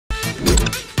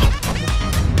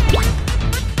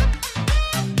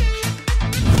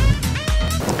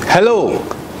Hello,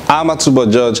 I'm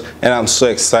Atubo George, and I'm so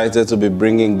excited to be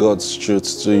bringing God's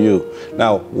truth to you.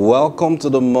 Now, welcome to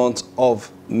the month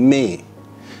of May.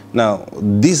 Now,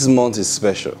 this month is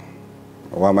special.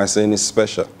 Why am I saying it's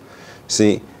special?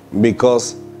 See,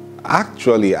 because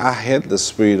actually I heard the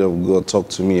Spirit of God talk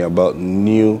to me about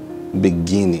new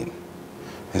beginning.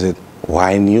 I said,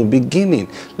 why new beginning?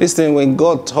 Listen, when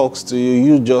God talks to you,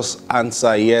 you just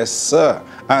answer yes, sir,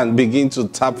 and begin to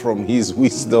tap from his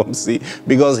wisdom, see,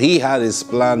 because he had his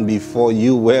plan before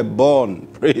you were born.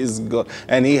 Praise God.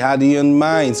 And he had you in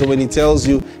mind. So when he tells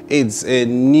you it's a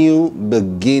new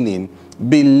beginning,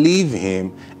 believe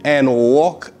him and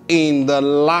walk in the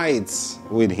lights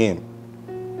with him.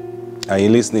 Are you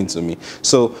listening to me?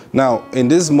 So now in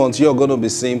this month, you're going to be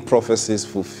seeing prophecies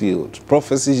fulfilled.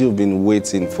 Prophecies you've been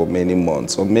waiting for many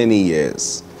months or many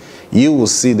years. You will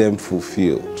see them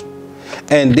fulfilled.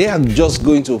 And they are just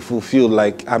going to fulfill,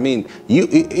 like, I mean,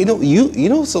 you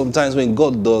know, sometimes when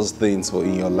God does things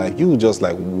in your life, you just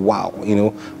like, wow, you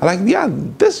know, like, yeah,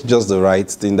 that's just the right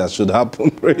thing that should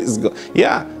happen. Praise God.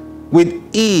 Yeah, with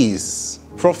ease,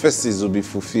 prophecies will be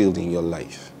fulfilled in your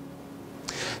life.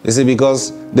 You see,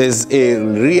 because there's a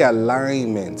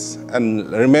realignment. And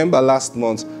remember last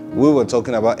month, we were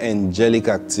talking about angelic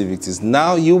activities.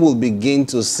 Now you will begin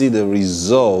to see the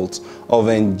result of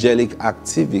angelic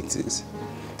activities.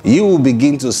 You will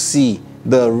begin to see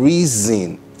the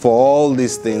reason for all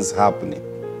these things happening.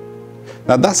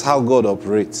 Now that's how God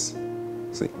operates.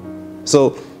 See?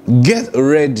 So get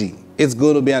ready. It's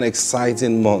going to be an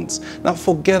exciting month. Now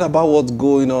forget about what's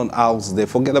going on out there.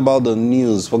 Forget about the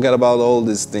news. Forget about all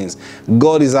these things.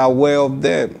 God is aware of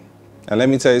them. And let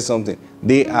me tell you something.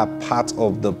 They are part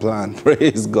of the plan.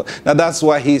 Praise God. Now that's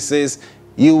why he says,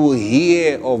 you will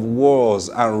hear of wars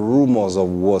and rumors of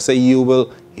wars. Say you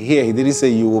will hear. He didn't say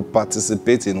you will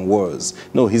participate in wars.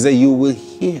 No, he said you will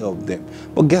hear of them.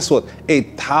 But guess what?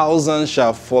 1,000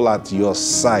 shall fall at your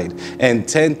side and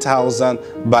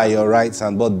 10,000 by your right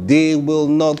hand, but they will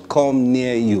not come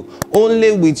near you.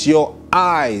 Only with your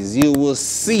eyes you will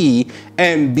see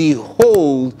and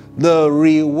behold the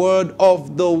reward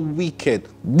of the wicked.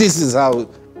 This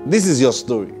is your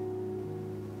story.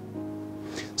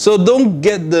 So don't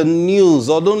get the news,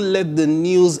 or don't let the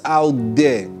news out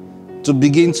there to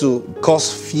begin to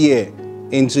cause fear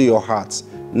into your heart.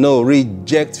 No,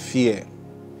 reject fear.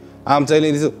 I'm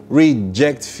telling you,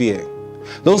 reject fear.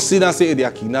 Don't sit down and say, hey, they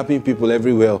are kidnapping people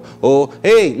everywhere. Oh,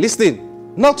 hey,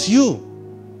 listen, not you.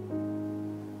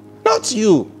 Not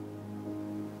you.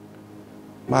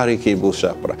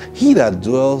 He that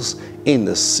dwells in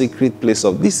the secret place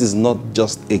of, this is not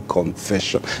just a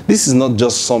confession. This is not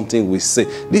just something we say.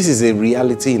 This is a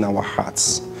reality in our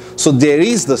hearts. So there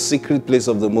is the secret place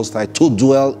of the Most High to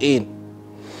dwell in.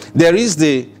 There is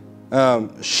the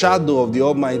shadow of the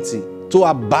Almighty to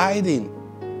abide in.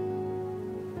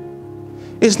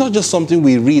 It's not just something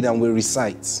we read and we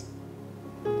recite.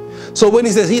 So when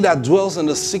he says, he that dwells in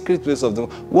the secret place of the,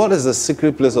 what is the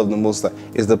secret place of the Most High?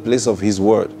 It's the place of his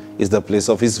word. It's the place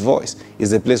of his voice.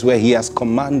 It's the place where he has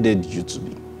commanded you to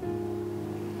be.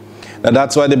 Now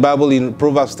that's why the Bible in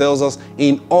Proverbs tells us,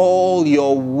 in all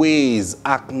your ways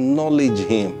acknowledge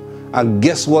him. And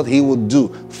guess what he will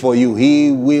do for you?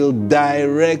 He will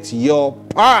direct your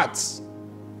paths.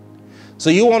 So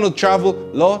you want to travel,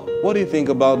 Lord, what do you think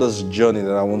about this journey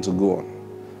that I want to go on?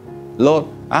 Lord,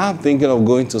 I'm thinking of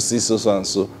going to see so and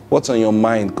so. What's on your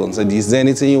mind concerning? Is there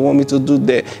anything you want me to do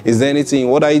there? Is there anything?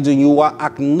 What are you doing? You are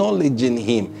acknowledging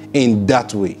him in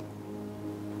that way.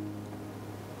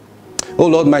 Oh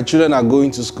Lord, my children are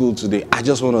going to school today. I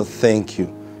just want to thank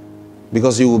you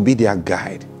because you will be their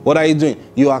guide. What are you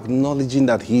doing? You are acknowledging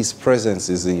that his presence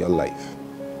is in your life.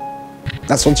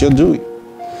 That's what you're doing.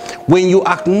 When you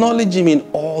acknowledge him in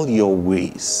all your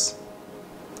ways.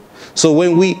 So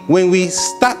when we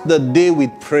start the day with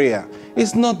prayer,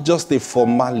 it's not just a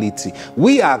formality.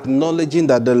 We are acknowledging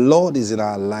that the Lord is in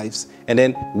our lives, and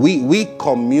then we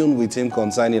commune with him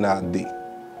concerning our day.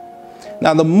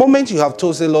 Now, the moment you have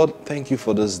told, say, Lord, thank you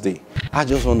for this day. I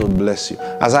just want to bless you.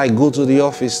 As I go to the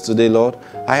office today, Lord,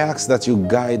 I ask that you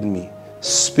guide me,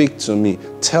 speak to me,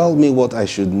 tell me what I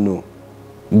should know.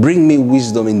 Bring me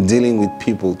wisdom in dealing with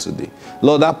people today.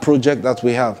 Lord, that project that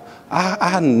we have,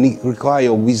 I require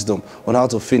your wisdom on how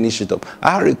to finish it up.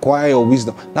 I require your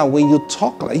wisdom. Now, when you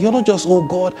talk, like, you're not just, oh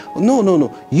God,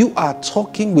 no. You are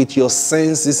talking with your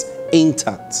senses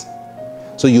intact.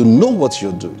 So you know what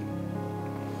you're doing.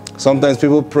 Sometimes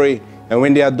people pray, and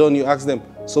when they are done, you ask them,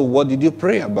 so what did you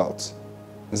pray about?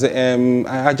 They say,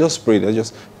 I just prayed.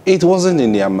 It wasn't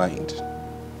in their mind.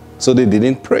 So they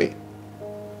didn't pray.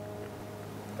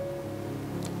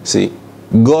 See,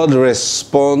 God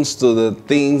responds to the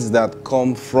things that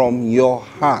come from your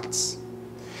heart.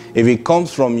 If it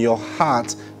comes from your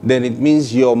heart, then it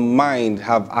means your mind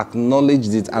have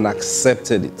acknowledged it and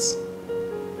accepted it.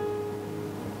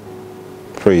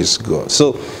 Praise God.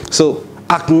 So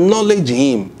acknowledge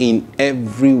him in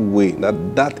every way.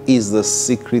 That is the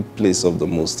secret place of the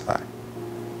Most High.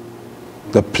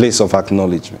 The place of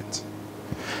acknowledgement.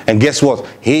 And guess what?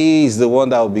 He is the one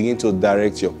that will begin to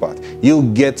direct your path. You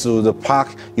get to the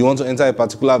park, you want to enter a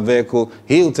particular vehicle,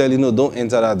 he'll tell you, no, don't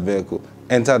enter that vehicle.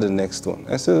 Enter the next one.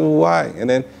 I said, why? And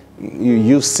then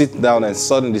you sit down and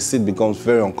suddenly the seat becomes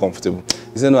very uncomfortable.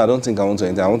 He said, no, I don't think I want to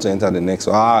enter. I want to enter the next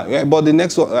one. Yeah, but the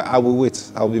next one, I will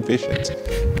wait. I'll be patient.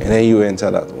 And then you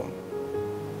enter that one.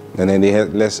 And then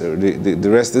the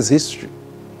rest is history.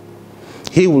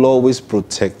 He will always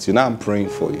protect you. Now I'm praying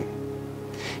for you.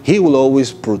 He will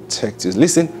always protect you.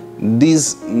 Listen,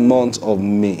 this month of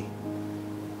May,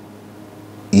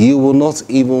 you will not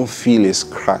even feel a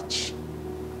scratch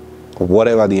of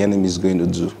whatever the enemy is going to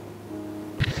do.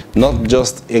 Not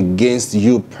just against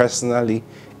you personally,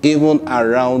 even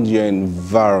around your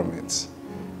environment.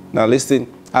 Now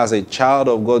listen, as a child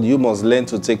of God, you must learn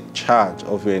to take charge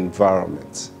of your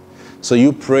environment. So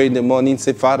you pray in the morning,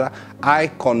 say, Father, I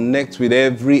connect with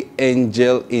every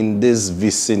angel in this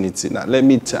vicinity. Now,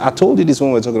 I told you this when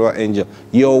we were talking about angel.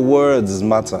 Your words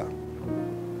matter.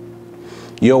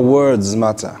 Your words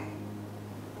matter.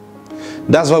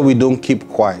 That's why we don't keep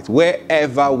quiet.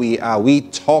 Wherever we are, we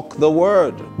talk the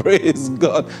word. Praise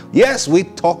God. Yes, we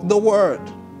talk the word.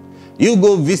 You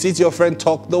go visit your friend,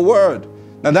 talk the word.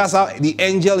 Now that's how the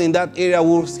angel in that area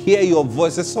will hear your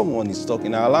voice. Someone is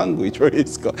talking our language.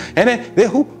 Praise God. And then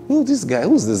who's this guy?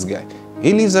 Who's this guy?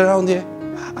 He lives around here.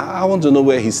 I want to know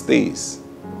where he stays.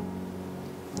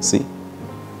 See?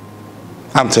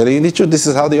 I'm telling you the truth. This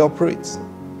is how they operate.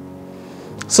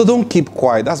 So don't keep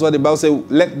quiet. That's why the Bible says,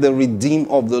 let the redeemed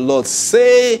of the Lord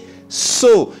say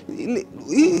so.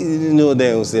 You know,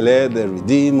 they will say, let the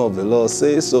redeemed of the Lord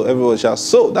say so. Everyone shall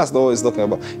so. That's not what he's talking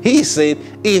about. He's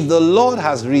saying, if the Lord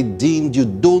has redeemed you,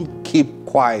 don't keep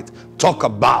quiet. Talk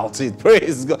about it.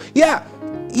 Praise God. Yeah,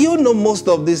 you know, most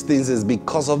of these things is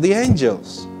because of the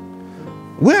angels.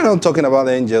 We're not talking about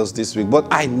the angels this week, but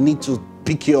I need to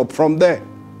pick you up from there.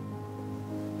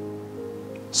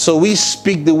 So we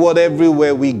speak the word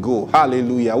everywhere we go.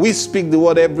 Hallelujah. We speak the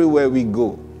word everywhere we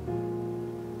go.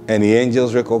 And the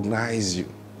angels recognize you.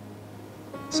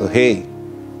 So hey,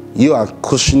 you are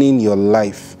cushioning your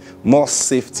life. More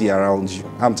safety around you.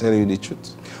 I'm telling you the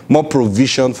truth. More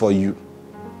provision for you.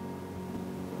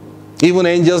 Even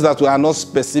angels that are not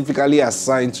specifically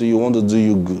assigned to you want to do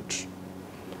you good.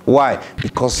 Why?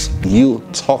 Because you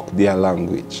talk their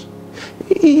language.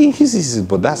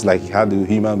 But that's like how the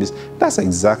human beings. That's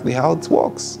exactly how it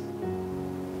works.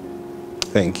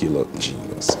 Thank you, Lord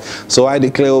Jesus. So I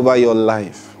declare over your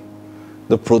life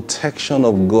the protection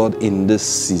of God in this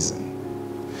season.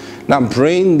 Now I'm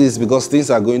praying this because things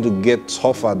are going to get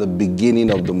tougher at the beginning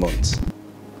of the month.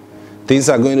 Things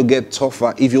are going to get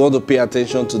tougher. If you want to pay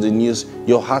attention to the news,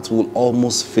 your heart will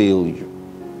almost fail you.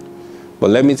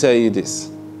 But let me tell you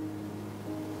this.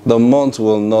 The month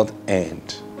will not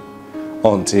end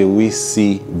until we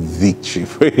see victory.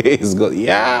 Praise God.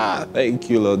 Yeah, thank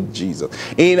you, Lord Jesus.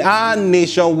 In our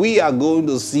nation, we are going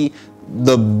to see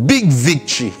the big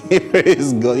victory.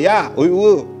 Praise God. Yeah, we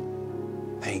will.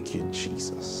 Thank you,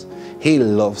 Jesus. He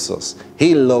loves us.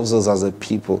 He loves us as a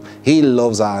people. He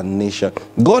loves our nation.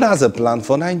 God has a plan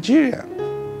for Nigeria.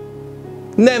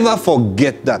 Never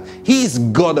forget that. He's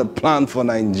got a plan for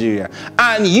Nigeria.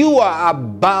 And you are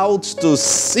about to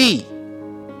see.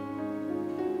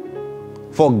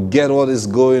 Forget what is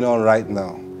going on right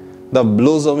now. The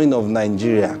blossoming of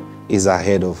Nigeria is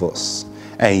ahead of us.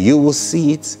 And you will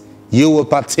see it. You will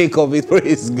partake of it.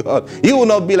 Praise God. You will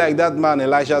not be like that man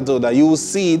Elisha told that. You will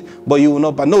see it, but you will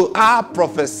not. No, I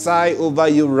prophesy over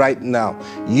you right now.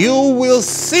 You will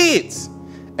see it.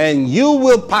 And you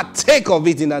will partake of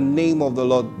it in the name of the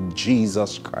Lord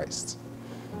Jesus Christ.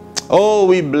 Oh,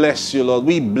 we bless you, Lord.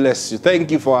 We bless you.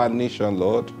 Thank you for our nation,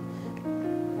 Lord.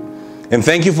 And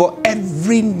thank you for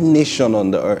every nation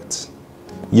on the earth.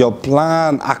 Your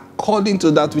plan, according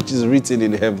to that which is written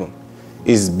in heaven,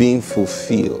 is being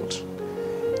fulfilled.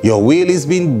 Your will is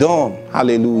being done.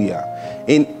 Hallelujah.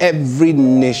 In every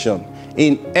nation,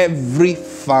 in every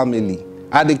family.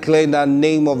 I declare in the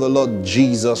name of the Lord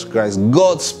Jesus Christ,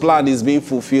 God's plan is being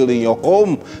fulfilled in your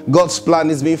home. God's plan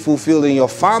is being fulfilled in your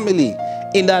family.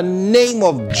 In the name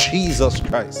of Jesus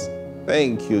Christ.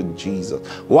 Thank you, Jesus.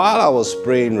 While I was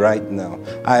praying right now,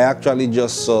 I actually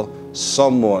just saw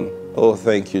someone Oh,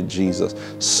 thank you, Jesus.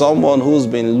 Someone who's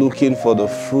been looking for the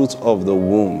fruit of the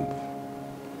womb.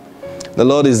 The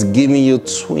Lord is giving you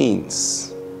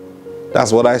twins.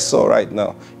 That's what I saw right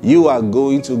now. You are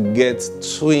going to get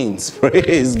twins.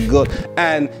 Praise God.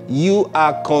 And you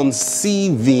are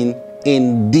conceiving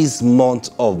in this month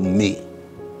of May.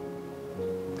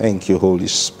 Thank you, Holy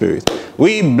Spirit.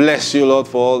 We bless you, Lord,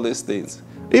 for all these things.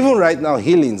 Even right now,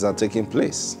 healings are taking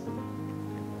place.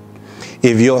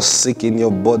 If you're sick in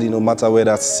your body, no matter where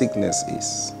that sickness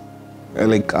is,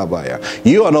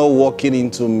 you are not walking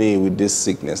into me with this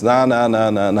sickness. No.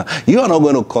 You are not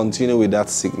going to continue with that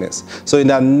sickness. So in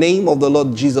the name of the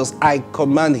Lord Jesus, I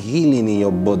command healing in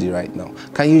your body right now.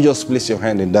 Can you just place your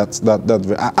hand in that?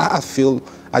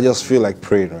 I just feel like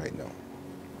praying right now.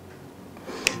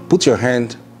 Put your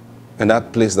hand in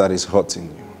that place that is hurting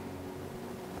you.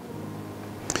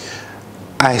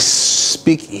 I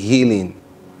speak healing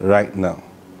right now.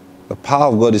 The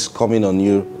power of God is coming on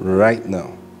you right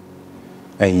now.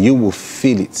 And you will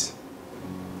feel it.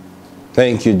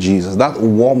 Thank you, Jesus. That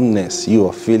warmness you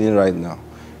are feeling right now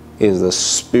is the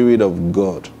Spirit of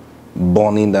God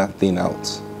burning that thing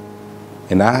out.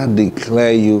 And I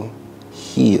declare you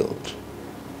healed.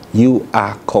 You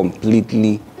are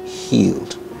completely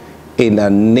healed. In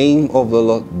the name of the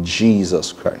Lord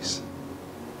Jesus Christ.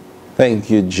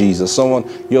 Thank you, Jesus. Someone,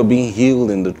 you're being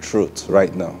healed in the truth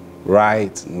right now.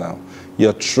 Right now.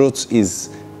 Your truth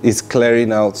is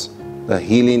clearing out. The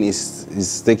healing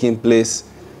is taking place.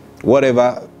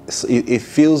 Whatever, it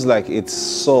feels like it's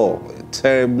so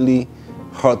terribly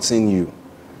hurting you.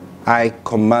 I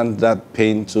command that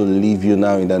pain to leave you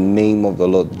now in the name of the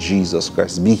Lord Jesus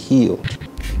Christ. Be healed.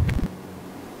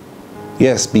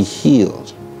 Yes, be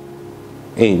healed.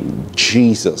 In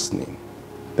Jesus' name.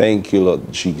 Thank you,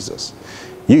 Lord Jesus.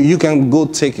 You can go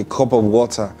take a cup of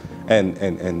water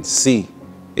and see.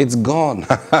 It's gone.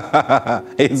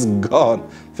 It's gone.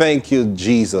 Thank you,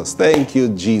 Jesus. Thank you,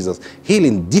 Jesus.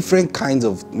 Healing, different kinds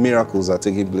of miracles are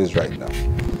taking place right now.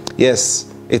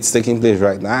 Yes, it's taking place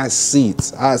right now. I see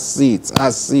it. I see it. I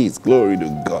see it. Glory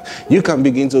to God. You can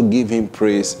begin to give him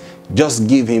praise. Just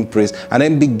give him praise. And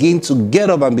then begin to get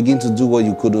up and begin to do what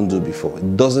you couldn't do before.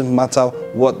 It doesn't matter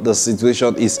what the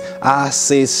situation is. I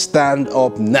say stand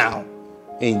up now.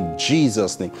 In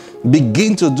Jesus' name.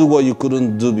 Begin to do what you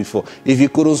couldn't do before. If you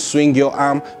couldn't swing your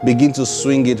arm, begin to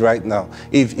swing it right now.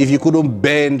 If you couldn't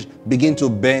bend, begin to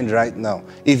bend right now.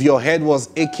 If your head was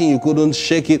aching, you couldn't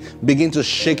shake it, begin to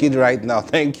shake it right now.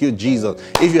 Thank you, Jesus.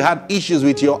 If you had issues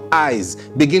with your eyes,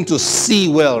 begin to see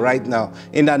well right now.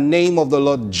 In the name of the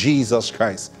Lord Jesus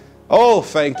Christ. Oh,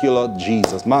 thank you, Lord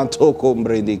Jesus.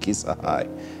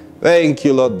 Thank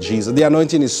you, Lord Jesus. The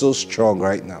anointing is so strong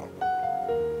right now.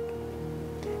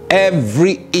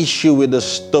 Every issue with the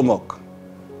stomach,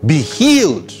 be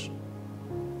healed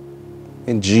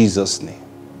in Jesus' name.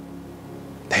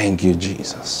 Thank you,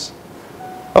 Jesus.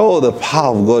 Oh, the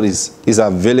power of God is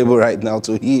available right now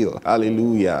to heal.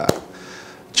 Hallelujah.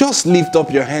 Just lift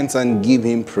up your hands and give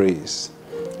him praise.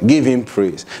 Give him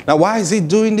praise. Now, why is he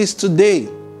doing this today?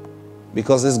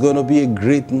 Because it's going to be a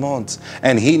great month.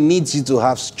 And he needs you to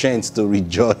have strength to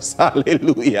rejoice.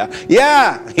 Hallelujah.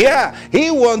 Yeah.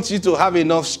 He wants you to have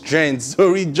enough strength to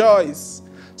rejoice.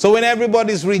 So when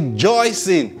everybody's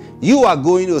rejoicing, you are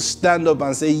going to stand up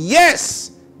and say,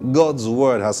 yes, God's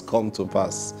word has come to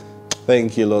pass.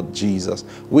 Thank you, Lord Jesus.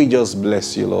 We just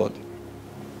bless you, Lord.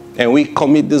 And we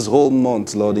commit this whole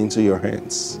month, Lord, into your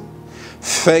hands.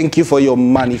 Thank you for your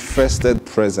manifested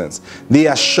presence. The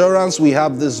assurance we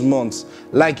have this month,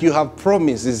 like you have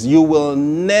promised, is you will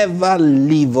never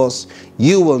leave us.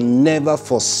 You will never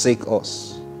forsake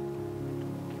us.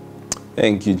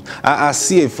 Thank you. I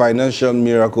see a financial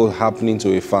miracle happening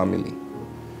to a family.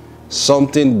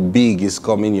 Something big is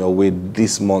coming your way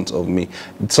this month of May.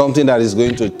 Something that is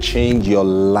going to change your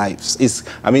lives. It's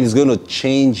going to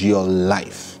change your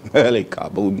life.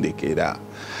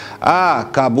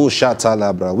 Kabu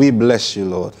Shatalabra. We bless you,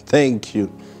 Lord. Thank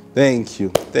you. Thank you.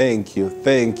 Thank you.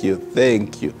 Thank you.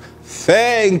 Thank you.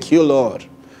 Thank you, Lord.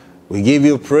 We give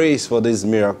you praise for these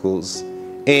miracles.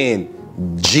 In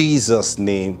Jesus'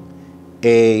 name,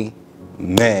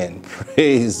 amen.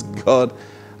 Praise God.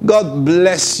 God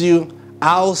bless you.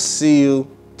 I'll see you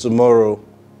tomorrow.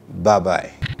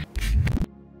 Bye-bye.